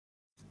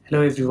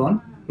Hello everyone,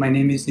 my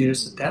name is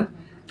Neeraj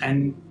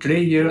and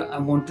today here I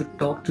want to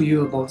talk to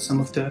you about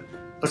some of the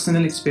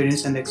personal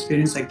experience and the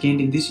experience I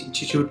gained in this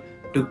institute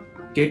to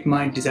get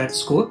my desired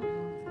score.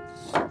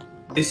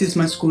 This is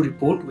my score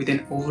report with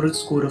an overall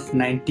score of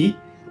 90,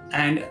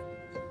 and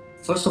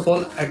first of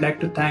all I'd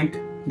like to thank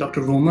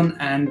Dr. Roman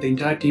and the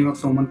entire team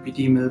of Roman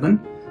PTE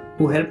Melbourne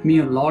who helped me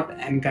a lot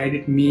and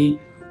guided me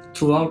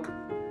throughout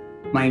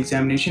my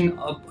examination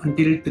up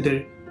until to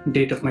the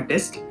date of my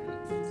test.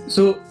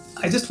 So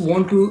I just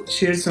want to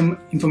share some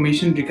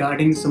information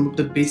regarding some of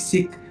the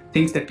basic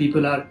things that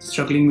people are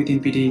struggling with in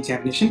PTE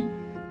examination.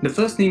 The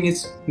first thing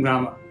is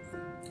grammar.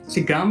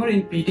 See, grammar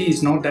in PT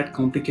is not that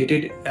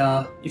complicated.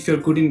 If you're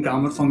good in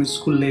grammar from a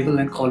school level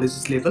and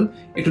colleges level,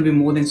 it will be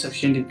more than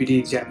sufficient in PT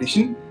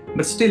examination.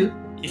 But still,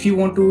 if you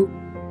want to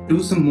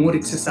do some more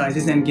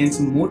exercises and gain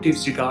some more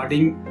tips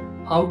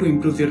regarding how to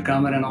improve your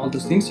grammar and all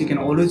those things, you can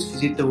always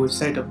visit the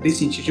website of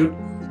this institute.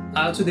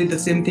 I also did the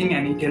same thing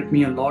and it helped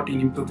me a lot in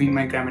improving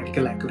my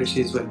grammatical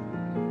accuracy as well.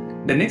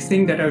 The next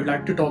thing that I would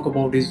like to talk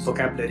about is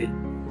vocabulary.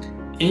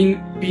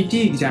 In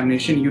PT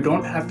examination, you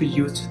don't have to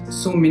use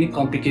so many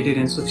complicated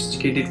and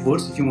sophisticated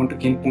words if you want to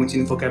gain points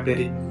in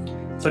vocabulary.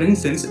 For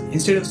instance,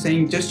 instead of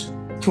saying just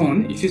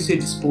thrown, if you say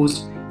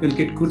disposed, you'll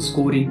get good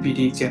score in PT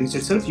exams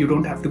itself. You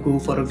don't have to go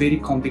for a very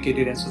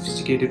complicated and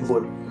sophisticated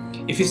word.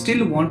 If you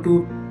still want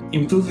to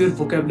improve your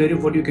vocabulary,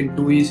 what you can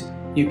do is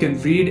you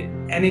can read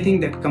anything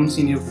that comes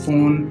in your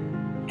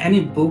phone,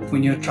 any book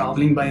when you're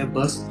traveling by a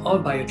bus or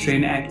by a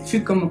train, and if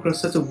you come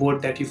across such a word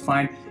that you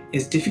find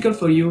is difficult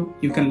for you,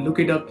 you can look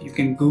it up, you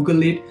can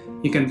Google it,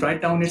 you can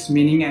write down its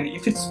meaning, and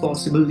if it's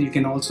possible, you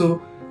can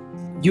also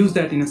use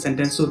that in a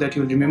sentence so that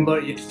you'll remember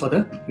it for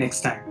the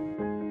next time.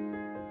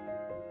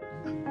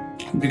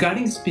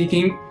 Regarding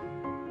speaking,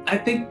 I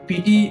think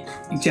PT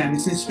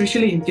examination,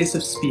 especially in case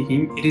of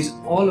speaking, it is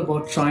all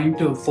about trying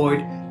to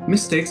avoid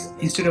mistakes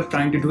instead of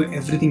trying to do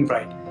everything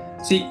right.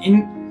 See,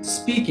 in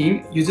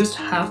speaking, you just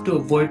have to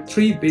avoid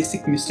 3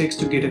 basic mistakes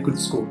to get a good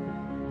score.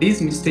 These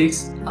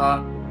mistakes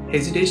are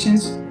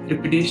hesitations,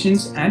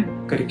 repetitions,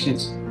 and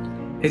corrections.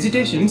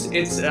 Hesitations,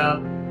 it's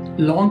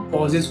long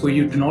pauses where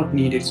you do not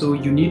need it, so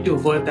you need to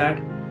avoid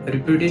that.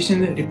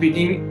 Repetition,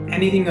 repeating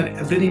anything or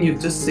everything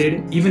you've just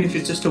said, even if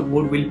it's just a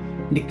word, will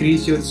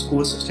decrease your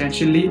score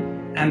substantially.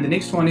 And the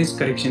next one is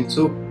correction.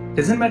 So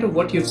doesn't matter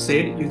what you've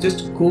said, you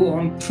just go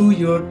on through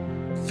your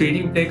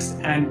reading text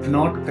and do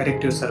not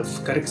correct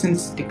yourself.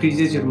 Corrections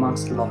decreases your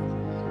marks a lot.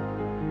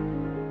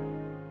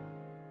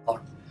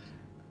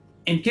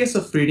 In case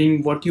of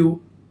reading, what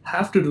you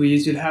have to do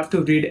is you'll have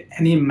to read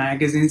any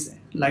magazines,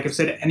 like I've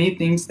said, any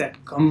things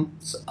that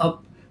comes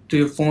up to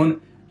your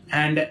phone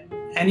and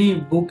any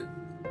book,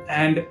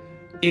 and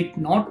it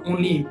not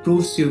only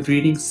improves your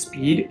reading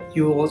speed,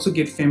 you also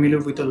get familiar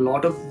with a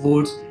lot of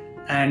words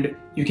and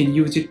you can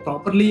use it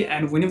properly,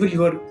 and whenever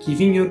you are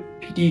giving your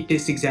PT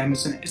test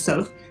examination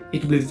itself,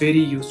 it will be very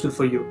useful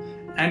for you.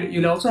 And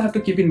you'll also have to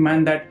keep in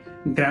mind that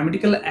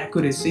grammatical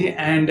accuracy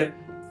and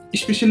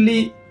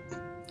especially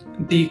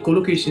the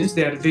collocations,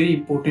 they are very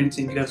important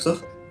in terms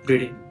of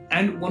reading.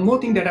 And one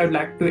more thing that I would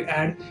like to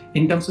add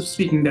in terms of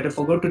speaking that I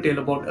forgot to tell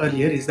about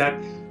earlier is that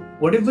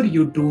whatever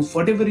you do,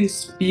 whatever you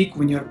speak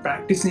when you're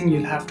practicing,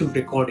 you'll have to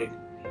record it.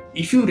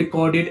 If you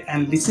record it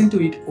and listen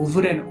to it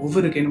over and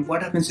over again,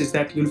 what happens is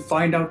that you'll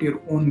find out your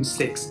own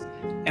mistakes.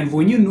 And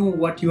when you know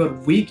what you are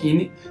weak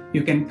in,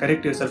 you can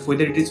correct yourself,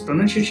 whether it is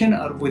pronunciation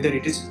or whether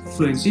it is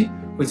fluency,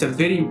 which are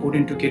very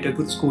important to get a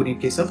good score in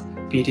case of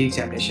PT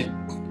examination.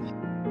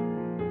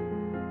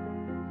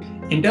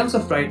 In terms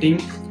of writing,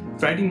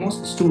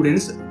 most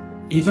students,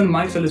 even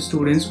my fellow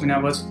students, when I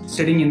was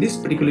studying in this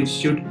particular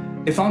institute,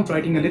 they found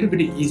writing a little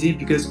bit easy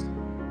because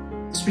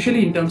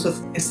especially in terms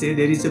of essay,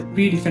 there is a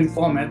pre-defined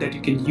format that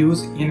you can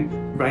use in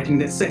writing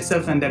the essay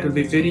itself, and that will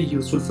be very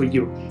useful for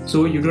you.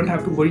 So you don't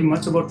have to worry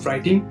much about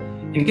writing.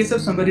 In case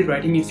of somebody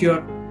writing, if you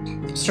are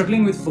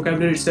struggling with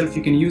vocabulary itself,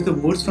 you can use the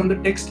words from the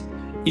text.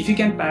 If you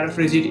can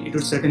paraphrase it, it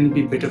will certainly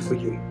be better for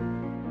you.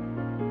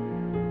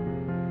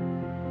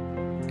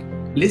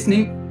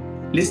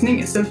 Listening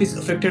itself is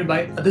affected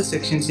by other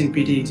sections in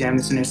PT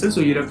examination itself,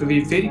 so you have to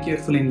be very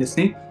careful in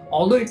listening.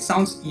 Although it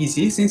sounds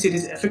easy, since it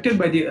is affected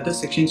by the other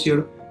sections,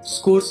 your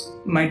scores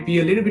might be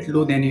a little bit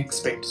low than you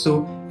expect.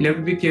 So you have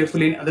to be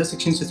careful in other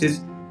sections such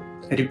as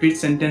repeat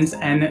sentence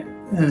and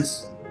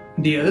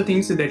the other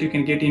things that you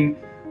can get in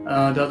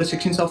the other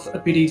sections of a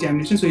PT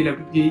examination. So you'll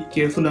have to be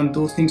careful on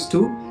those things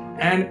too.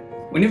 And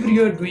whenever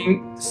you are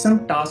doing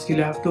some task,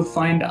 you'll have to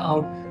find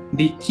out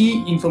the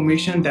key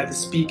information that the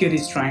speaker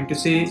is trying to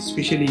say,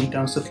 especially in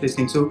terms of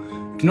listening. So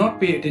do not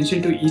pay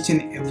attention to each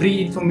and every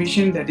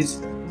information that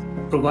is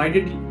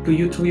provided to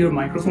you through your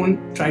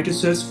microphone. Try to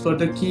search for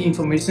the key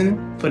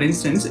information. For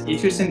instance,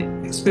 if it's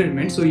an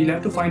experiment, so you'll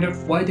have to find out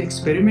why the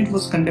experiment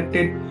was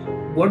conducted,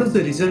 what is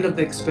the result of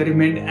the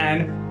experiment,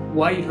 and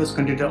why it was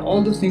conducted.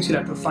 All those things you'll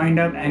have to find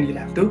out and you'll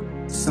have to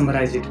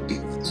summarize it.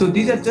 So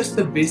these are just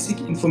the basic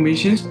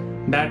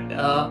information that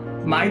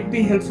might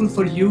be helpful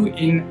for you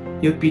in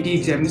your PT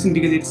examination,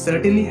 because it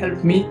certainly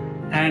helped me.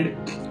 And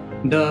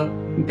the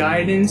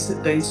guidance,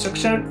 the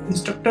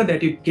instructor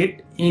that you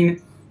get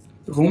in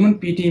Roman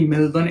PT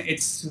Melbourne,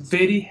 it's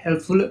very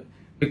helpful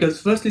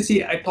because firstly,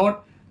 see, I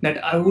thought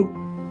that I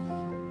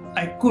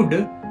could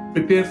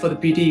prepare for the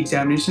PT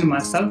examination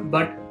myself,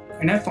 but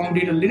when I found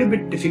it a little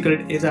bit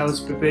difficult as I was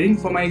preparing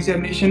for my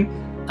examination,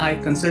 I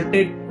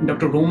consulted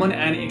Dr. Roman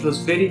and it was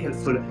very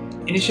helpful.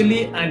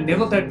 Initially, I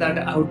never thought that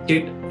I would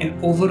get an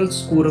overall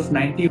score of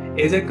 90.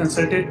 As I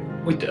consulted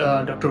with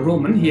Dr.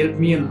 Roman, he helped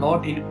me a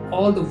lot in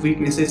all the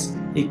weaknesses.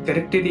 He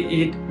corrected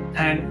it,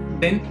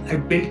 and then I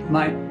built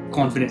my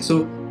confidence.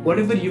 So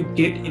whatever you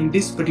get in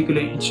this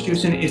particular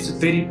institution is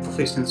very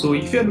professional. So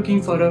if you're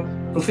looking for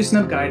a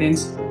professional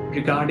guidance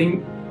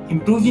regarding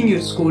improving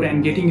your score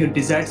and getting your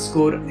desired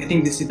score, I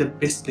think this is the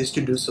best place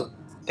to do so.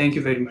 Thank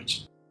you very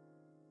much.